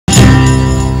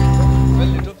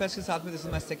Fest के साथ में this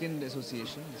is my second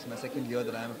association, this is my second year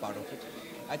that I am a part of it.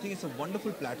 I think it's a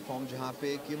wonderful platform जहाँ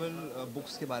पे केवल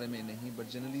books के बारे में नहीं but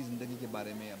generally ज़िंदगी के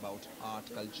बारे में about art,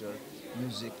 culture,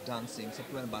 music, dancing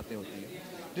सबके बारे में बातें होती हैं.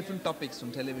 Different topics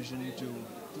from television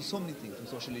to so many things, from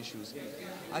social issues.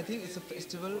 I think it's a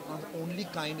festival of only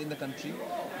kind in the country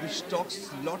which talks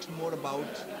a lot more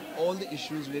about all the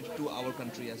issues related to our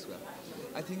country as well.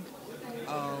 I think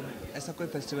ऐसा कोई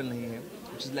festival नहीं है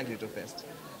which is like Litter Fest,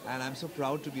 and I'm so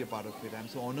proud to be a part of it. I'm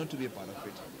so honored to be a part of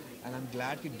it, and I'm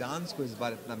glad कि dance को इस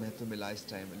बार इतना महत्व मिला इस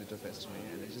time Litter Fest में,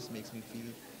 and it just makes me feel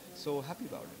so happy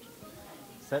about it.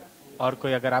 Sir और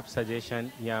कोई अगर आप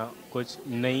सजेशन या कुछ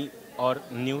नई और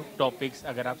न्यू टॉपिक्स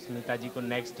अगर आप स्मिता जी को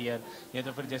नेक्स्ट ईयर या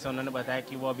तो फिर जैसे उन्होंने बताया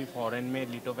कि वो अभी फॉरेन में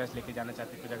लिटो फेस्ट लेके जाना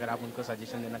चाहते हैं, कुछ अगर आप उनको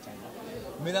सजेशन देना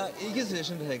चाहेंगे? मेरा एक ही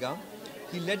सजेशन रहेगा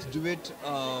कि let's do it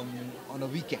on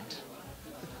a weekend,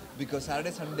 because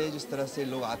Saturday Sunday जिस तरह से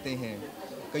लोग आते हैं,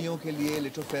 कईयों के लिए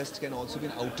लिटो fest can also be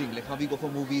N outing, like we go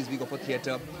for movies, we go for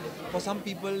theatre. For some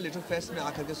people लिटो fest में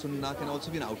आकर के सुनना can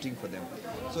also be N outing for them.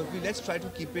 So we let's try to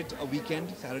keep it a weekend,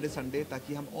 Saturday Sunday,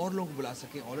 ताकि हम और लोग बुला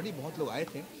सकें. ऑलरेडी बहुत लोग आए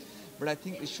थे, but I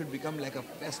think it should become like a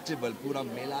festival, पूरा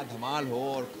मेला धमाल हो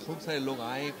और खूब सारे लोग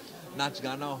आएँ, नाच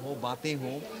गाना हो, बातें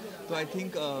हों. तो आई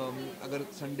थिंक अगर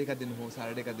संडे का दिन हो,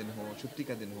 सैटरडे का दिन हो, छुट्टी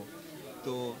का दिन हो,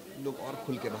 तो लोग और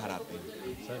खुल के बाहर आते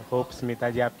हैं. सर होप स्मिता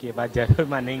जी आपकी ये बात जरूर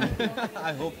मानेंगे.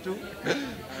 I hope to.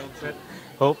 Sir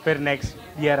hope फिर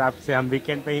नेक्स्ट ईयर आपसे हम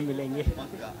वीकेंड पे ही मिलेंगे.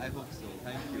 I hope so.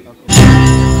 Thank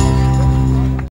you.